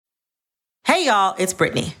Hey y'all, it's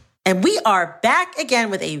Brittany. And we are back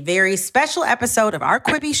again with a very special episode of our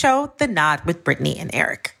Quibi show, The Nod with Brittany and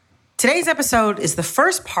Eric. Today's episode is the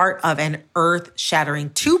first part of an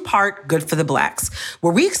earth-shattering two-part Good for the Blacks,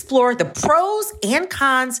 where we explore the pros and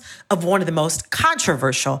cons of one of the most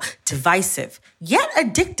controversial, divisive, yet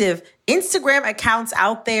addictive Instagram accounts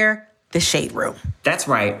out there, The Shade Room. That's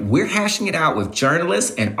right. We're hashing it out with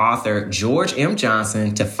journalist and author George M.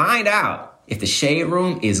 Johnson to find out if The Shade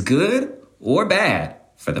Room is good or bad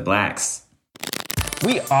for the Blacks.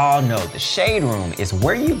 We all know The Shade Room is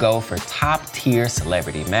where you go for top-tier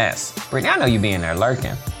celebrity mess. Brittany, I know you be in there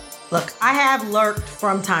lurking. Look, I have lurked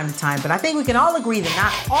from time to time, but I think we can all agree that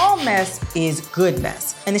not all mess is good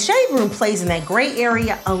mess. And The Shade Room plays in that gray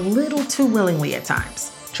area a little too willingly at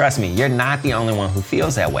times. Trust me, you're not the only one who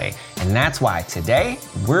feels that way. And that's why today,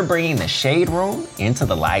 we're bringing The Shade Room into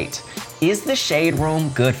the light. Is The Shade Room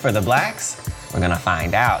good for the Blacks? We're gonna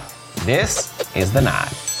find out. This is The Nod.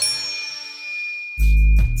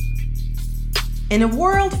 In a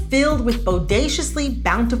world filled with bodaciously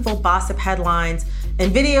bountiful gossip headlines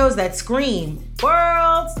and videos that scream,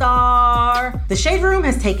 world star, The Shade Room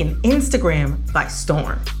has taken Instagram by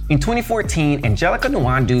storm. In 2014, Angelica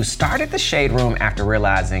Nwandu started The Shade Room after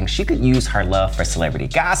realizing she could use her love for celebrity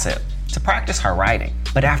gossip to practice her writing.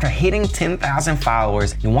 But after hitting 10,000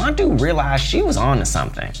 followers, Nwandu realized she was on to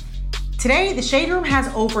something. Today, The Shade Room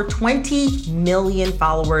has over 20 million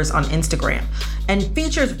followers on Instagram and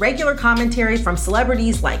features regular commentary from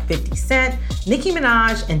celebrities like 50 Cent, Nicki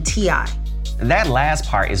Minaj, and T.I. That last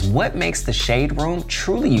part is what makes The Shade Room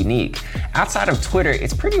truly unique. Outside of Twitter,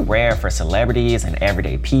 it's pretty rare for celebrities and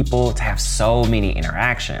everyday people to have so many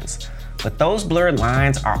interactions. But those blurred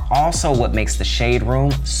lines are also what makes The Shade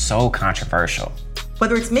Room so controversial.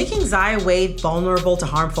 Whether it's making Zaya Wade vulnerable to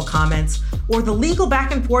harmful comments or the legal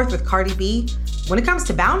back and forth with Cardi B, when it comes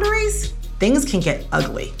to boundaries, things can get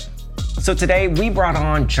ugly. So today we brought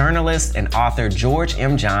on journalist and author George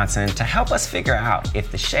M. Johnson to help us figure out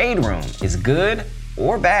if The Shade Room is good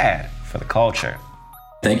or bad for the culture.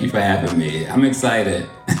 Thank you for having me. I'm excited.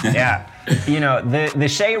 Yeah. You know, the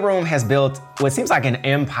Shade Room has built what seems like an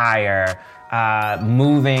empire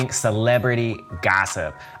moving celebrity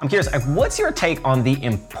gossip. I'm curious, what's your take on the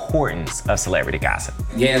importance of celebrity gossip?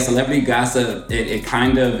 Yeah, celebrity gossip, it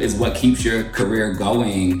kind of is what keeps your career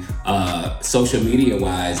going social media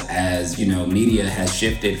wise, as you know, media has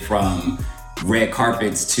shifted from red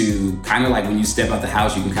carpets to kind of like when you step out the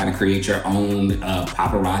house, you can kind of create your own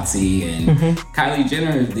paparazzi. And Kylie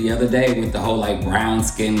Jenner the other day with the whole like brown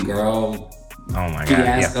skinned girl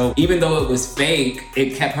fiasco. Yeah. Even though it was fake,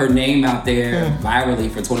 it kept her name out there virally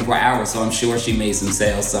for 24 hours. So I'm sure she made some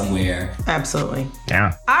sales somewhere. Absolutely.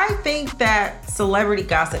 Yeah. I think that celebrity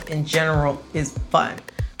gossip in general is fun.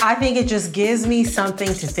 I think it just gives me something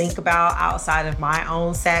to think about outside of my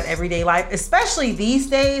own sad everyday life, especially these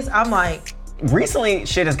days. I'm like, recently,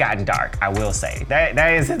 shit has gotten dark, I will say. That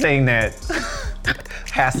is the thing that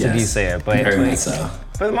has to be said. But very much so.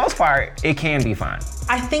 For the most part, it can be fun.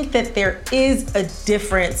 I think that there is a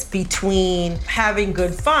difference between having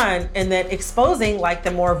good fun and then exposing like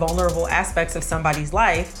the more vulnerable aspects of somebody's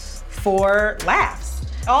life for laughs.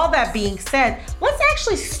 All that being said, let's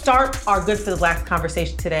actually start our Good for the Blacks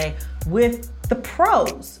conversation today with the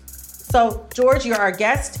pros. So, George, you're our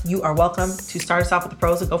guest. You are welcome to start us off with the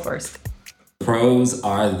pros and go first. Pros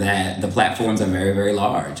are that the platforms are very, very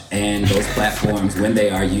large. And those platforms, when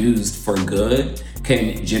they are used for good,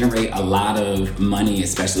 can generate a lot of money,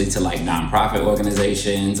 especially to like nonprofit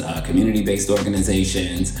organizations, community-based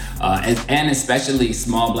organizations, and especially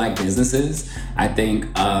small Black businesses. I think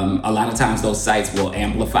a lot of times those sites will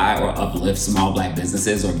amplify or uplift small Black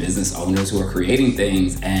businesses or business owners who are creating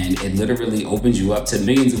things, and it literally opens you up to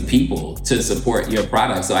millions of people to support your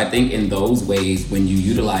product. So I think in those ways, when you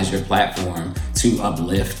utilize your platform to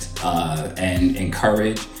uplift and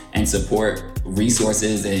encourage and support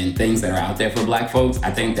resources and things that are out there for Black folks,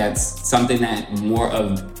 I think that's something that more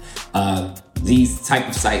of these type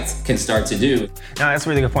of sites can start to do. No, that's a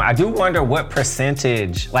really good point. I do wonder what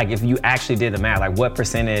percentage, like if you actually did the math, like what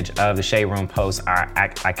percentage of the Shade Room posts are I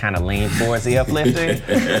kind of lean towards the uplifting?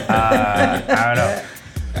 I don't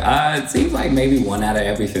know. It seems like maybe 1 out of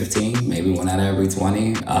every 15, maybe 1 out of every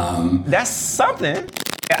 20. That's something.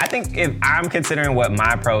 I think if I'm considering what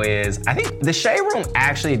my pro is, I think the Shade Room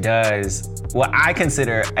actually does what I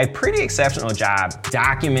consider a pretty exceptional job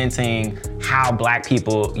documenting how Black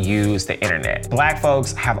people use the internet. Black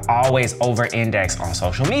folks have always over-indexed on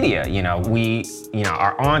social media. We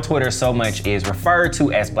are on Twitter so much is referred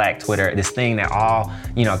to as Black Twitter, this thing that all,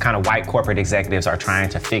 kind of white corporate executives are trying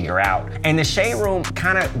to figure out. And the Shade Room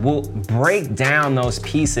kind of will break down those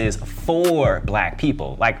pieces for Black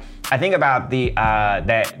people. Like, I think about the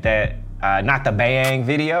Not the Bang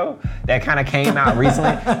video that kind of came out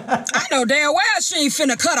recently. I know damn well she ain't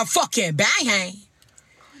finna cut a fucking bang.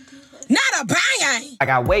 Not a bang. Like,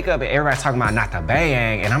 I wake up and everybody's talking about Not the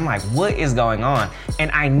Bang, and I'm like, what is going on?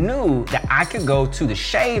 And I knew that I could go to the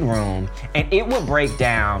Shade Room and it would break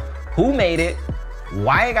down who made it,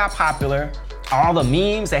 why it got popular, all the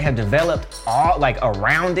memes that have developed all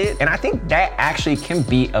around it. And I think that actually can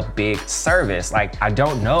be a big service. Like, I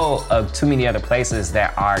don't know of too many other places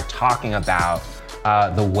that are talking about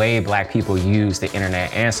the way Black people use the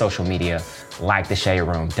internet and social media like the Shade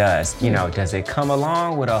Room does. Does it come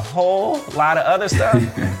along with a whole lot of other stuff?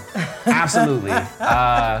 Absolutely.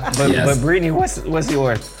 Yes. But Brittany, what's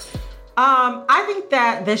yours? I think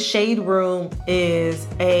that the Shade Room is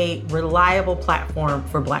a reliable platform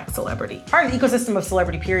for Black celebrity. Part of the ecosystem of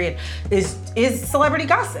celebrity, period, is celebrity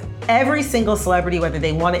gossip. Every single celebrity, whether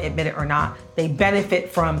they want to admit it or not, they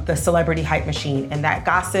benefit from the celebrity hype machine and that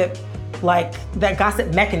gossip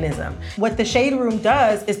mechanism. What the Shade Room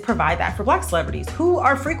does is provide that for Black celebrities who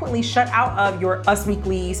are frequently shut out of your Us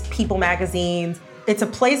Weeklies, People magazines. It's a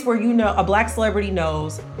place where a Black celebrity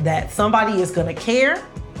knows that somebody is gonna care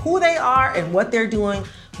who they are and what they're doing,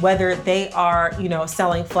 whether they are,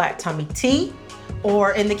 selling flat tummy tea,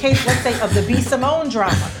 or in the case, let's say, of the B. Simone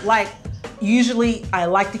drama. Like, usually I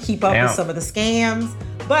like to keep up with some of the scams,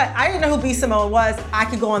 but I didn't know who B. Simone was. I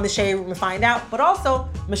could go on the Shade Room and find out. But also,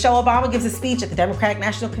 Michelle Obama gives a speech at the Democratic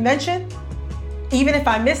National Convention. Even if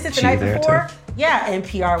I missed it the night before,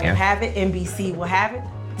 NPR will have it, NBC will have it.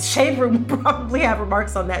 The Shade Room will probably have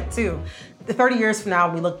remarks on that too. 30 years from now,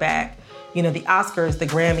 when we look back, the Oscars, the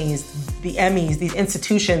Grammys, the Emmys, these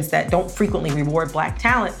institutions that don't frequently reward Black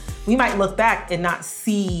talent, we might look back and not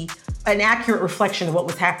see an accurate reflection of what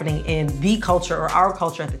was happening in the culture or our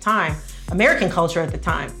culture at the time, American culture at the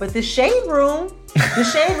time. But the Shade Room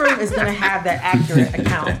is gonna have that accurate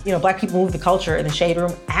account. Black people move the culture, and the Shade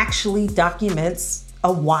Room actually documents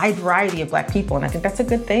a wide variety of Black people, and I think that's a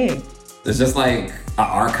good thing. It's just like an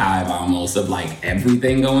archive almost of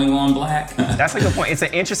everything going on Black. That's a good point. It's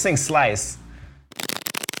an interesting slice.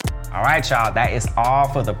 All right, y'all, that is all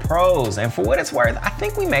for the pros. And for what it's worth, I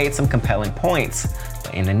think we made some compelling points.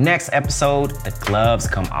 But in the next episode, the gloves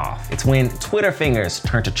come off. It's when Twitter fingers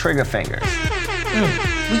turn to trigger fingers.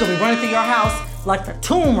 We're gonna be running through your house like the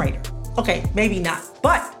Tomb Raider. Okay, maybe not,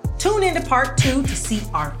 but tune into part 2 to see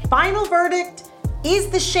our final verdict. Is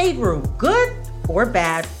the Shade Room good or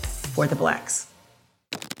bad for the Blacks?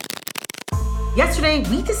 Yesterday,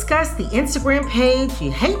 we discussed the Instagram page you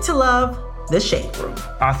hate to love, the Shade Room.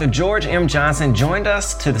 Author George M. Johnson joined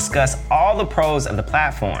us to discuss all the pros of the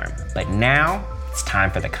platform. But now, it's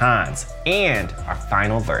time for the cons and our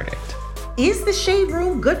final verdict. Is the Shade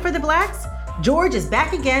Room good for the Blacks? George is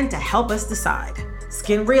back again to help us decide. It's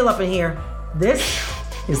getting real up in here. This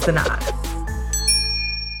is The Nod.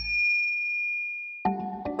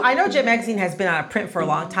 I know Jet Magazine has been out of print for a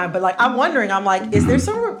long time, but I'm wondering, is there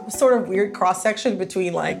some sort of weird cross-section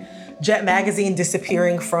between Jet Magazine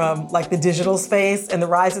disappearing from the digital space and the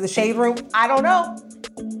rise of the Shade Room? I don't know.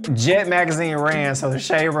 Jet Magazine ran, so the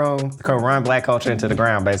Shade Room could run Black culture into the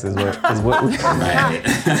ground, basically, is what we... Right.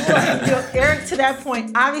 Eric, to that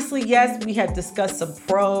point, obviously, yes, we have discussed some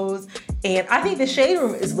pros, and I think the Shade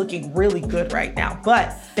Room is looking really good right now,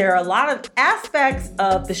 but there are a lot of aspects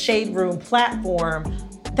of the Shade Room platform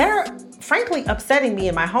that are frankly upsetting me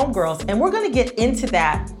and my homegirls, and we're gonna get into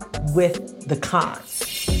that with the cons.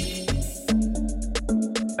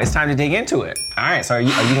 It's time to dig into it. All right, so are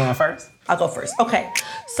you going first? I'll go first. Okay,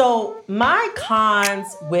 so my cons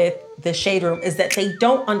with the Shade Room is that they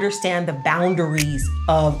don't understand the boundaries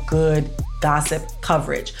of good gossip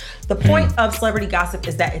coverage. The point of celebrity gossip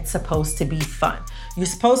is that it's supposed to be fun. You're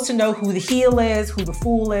supposed to know who the heel is, who the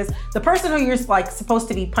fool is, the person who you're supposed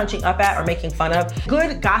to be punching up at or making fun of.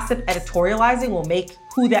 Good gossip editorializing will make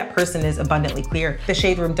who that person is abundantly clear. The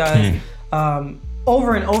Shade Room does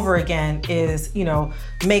over and over again is,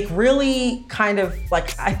 make really kind of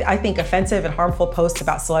like, I think offensive and harmful posts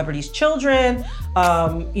about celebrities' children,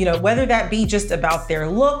 whether that be just about their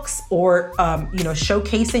looks or,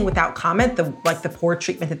 showcasing without comment, the poor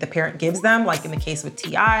treatment that the parent gives them, like in the case with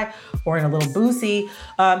T.I. or in a Little Boosie.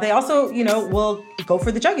 They also, will go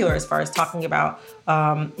for the jugular as far as talking about,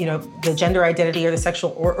 the gender identity or the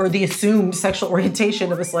sexual or the assumed sexual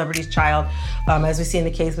orientation of a celebrity's child, as we see in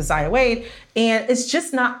the case with Zaya Wade. And it's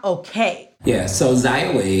just not okay. Yeah, so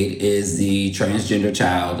Zaya Wade is the transgender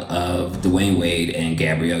child of Dwayne Wade and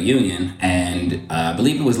Gabrielle Union. And I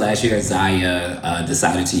believe it was last year Zaya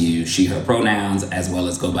decided to use she, her pronouns, as well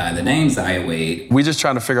as go by the name Zaya Wade. We're just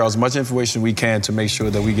trying to figure out as much information we can to make sure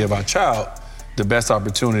that we give our child the best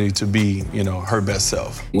opportunity to be, her best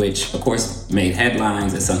self. Which, of course, made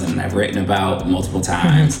headlines. It's something that I've written about multiple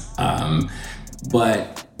times.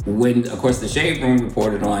 But when, of course, the Shade Room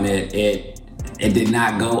reported on it, it did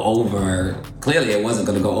not go over. Clearly, it wasn't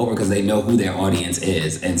going to go over because they know who their audience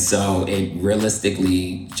is. And so it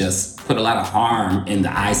realistically just put a lot of harm in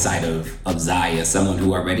the eyesight of Zaya, someone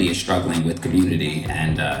who already is struggling with community.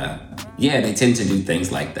 And they tend to do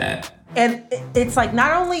things like that. And it's like,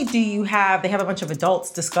 not only they have a bunch of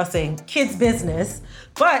adults discussing kids' business,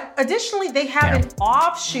 but additionally, they have an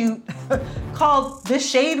offshoot called the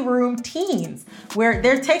Shade Room Teens, where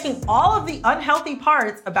they're taking all of the unhealthy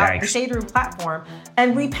parts about the Shade Room platform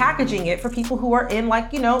and repackaging it for people who are in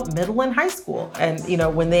middle and high school. And,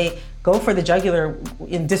 when they go for the jugular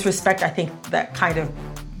in disrespect, I think that kind of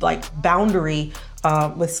boundary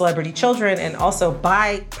with celebrity children, and also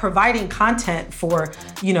by providing content for,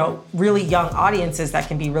 really young audiences that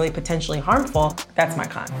can be really potentially harmful. That's my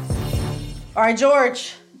con. All right,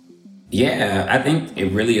 George. Yeah, I think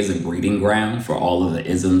it really is a breeding ground for all of the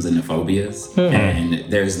isms and the phobias. Mm-hmm.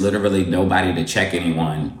 And there's literally nobody to check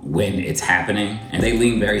anyone when it's happening. And they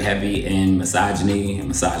lean very heavy in misogyny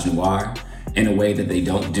and misogynoir in a way that they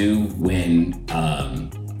don't do when,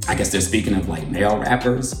 I guess they're speaking of male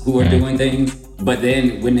rappers who are doing things. But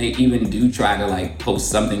then when they even do try to post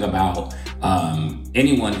something about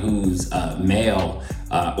anyone who's male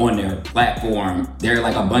on their platform, they're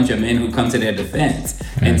a bunch of men who come to their defense.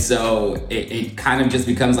 Mm-hmm. And so it kind of just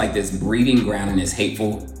becomes this breeding ground and this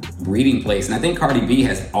hateful breeding place. And I think Cardi B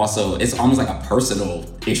has also, it's almost like a personal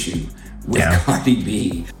issue with Cardi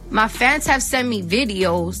B. My fans have sent me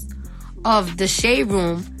videos of the Shade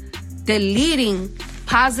Room deleting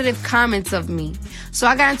positive comments of me. So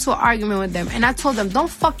I got into an argument with them and I told them, don't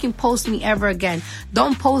fucking post me ever again.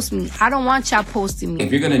 Don't post me. I don't want y'all posting me.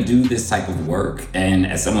 If you're gonna do this type of work, and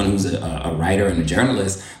as someone who's a writer and a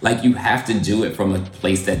journalist, you have to do it from a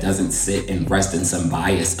place that doesn't sit and rest in some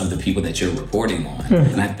bias of the people that you're reporting on.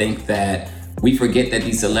 And I think that we forget that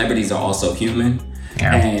these celebrities are also human.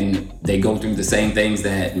 Yeah. And they go through the same things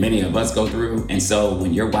that many of us go through. And so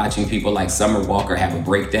when you're watching people like Summer Walker have a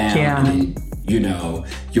breakdown, and then,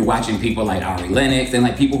 you're watching people like Ari Lennox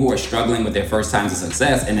and people who are struggling with their first times of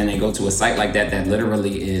success, and then they go to a site like that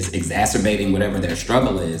literally is exacerbating whatever their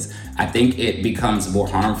struggle is, I think it becomes more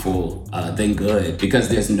harmful than good, because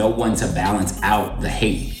there's no one to balance out the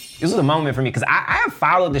hate. This was a moment for me, because I have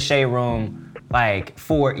followed the Shade Room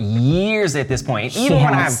for years at this point. Even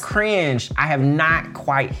when I've cringed, I have not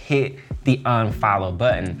quite hit the unfollow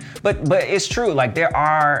button. But it's true, there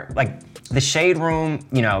are, the Shade Room,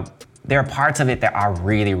 there are parts of it that are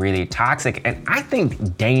really, really toxic, and I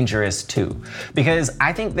think dangerous too. Because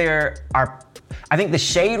I think the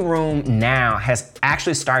Shade Room now has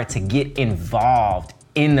actually started to get involved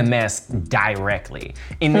in the mess directly,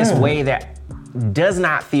 in this way that does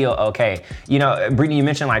not feel okay. Brittany, you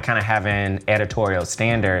mentioned kind of having editorial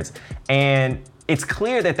standards, and it's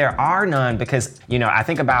clear that there are none, because, I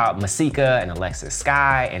think about Masika and Alexis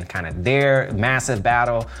Sky and kind of their massive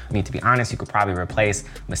battle. I mean, to be honest, you could probably replace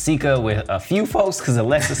Masika with a few folks, because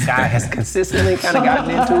Alexis Sky has consistently kind of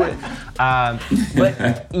gotten into it.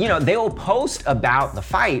 But, they will post about the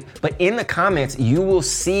fight, but in the comments, you will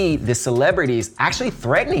see the celebrities actually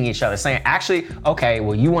threatening each other, saying, actually, okay,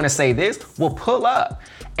 well, you want to say this? Well, pull up.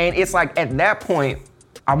 And it's at that point,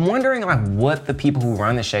 I'm wondering what the people who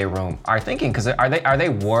run the Shade Room are thinking, because are they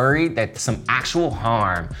worried that some actual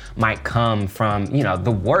harm might come from,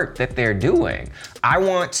 the work that they're doing? I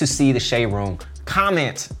want to see the Shade Room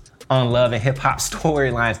comment on Love and Hip Hop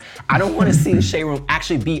storylines. I don't want to see the Shade Room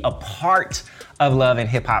actually be a part of Love and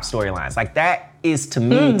Hip Hop storylines. That is, to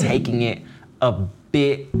me, taking it a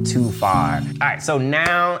bit too far. All right, so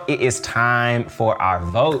now it is time for our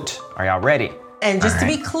vote. Are y'all ready? And just to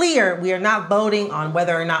be clear, we are not voting on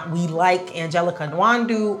whether or not we like Angelica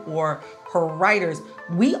Nwandu or her writers.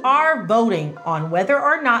 We are voting on whether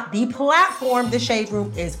or not the platform, The Shade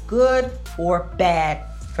Room, is good or bad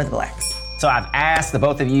for the Blacks. So I've asked the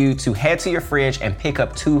both of you to head to your fridge and pick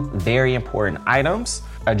up 2 very important items: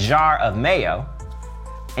 a jar of mayo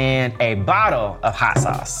and a bottle of hot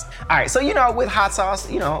sauce. All right, so with hot sauce,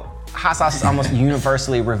 hot sauce is almost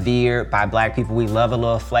universally revered by Black people. We love a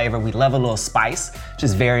little flavor, we love a little spice, which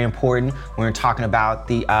is very important when we're talking about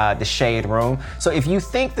the Shade Room. So if you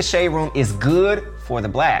think the Shade Room is good for the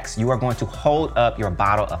Blacks, you are going to hold up your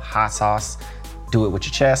bottle of hot sauce. Do it with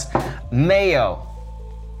your chest. Mayo.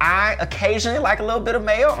 I occasionally like a little bit of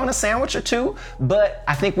mayo on a sandwich or 2, but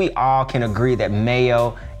I think we all can agree that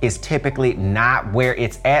mayo is typically not where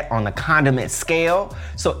it's at on the condiment scale.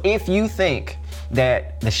 So if you think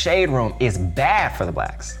that the Shade Room is bad for the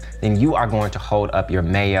Blacks, then you are going to hold up your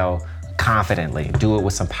mayo confidently. Do it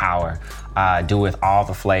with some power. Do it with all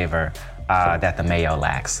the flavor that the mayo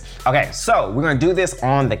lacks. Okay, so we're gonna do this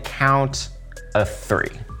on the count of 3.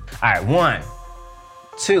 All right, 1,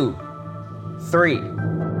 2, 3.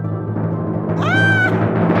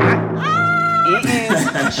 It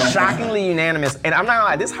is shockingly unanimous, and I'm not gonna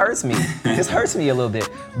lie, this hurts me. This hurts me a little bit,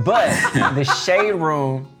 but the Shade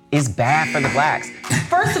Room is bad for the Blacks.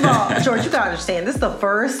 First of all, George, you gotta understand, this is the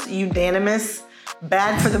first unanimous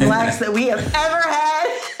bad for the Blacks that we have ever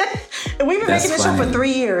had. And we've been making this show for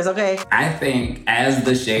 3 years, okay? I think as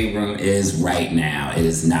the Shade Room is right now, it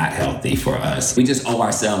is not healthy for us. We just owe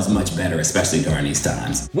ourselves much better, especially during these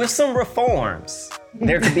times. With some reforms,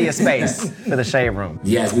 there could be a space for the Shade Room.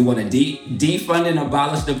 Yes, we want to defund and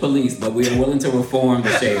abolish the police, but we are willing to reform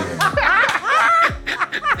the Shade Room.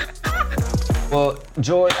 Well,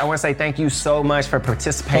 George, I want to say thank you so much for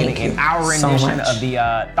participating in our rendition of the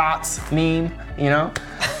Thoughts meme,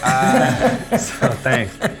 So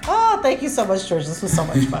thanks. Oh, thank you so much, George. This was so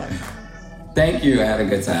much fun. Thank you. I had a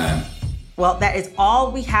good time. Well, that is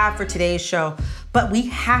all we have for today's show. But we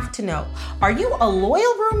have to know, are you a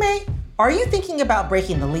loyal roommate? Or are you thinking about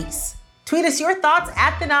breaking the lease? Tweet us your thoughts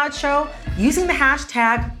at The Nod Show using the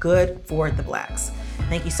hashtag #GoodForTheBlacks.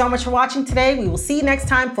 Thank you so much for watching today. We will see you next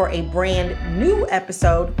time for a brand new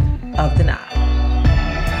episode of The Nod.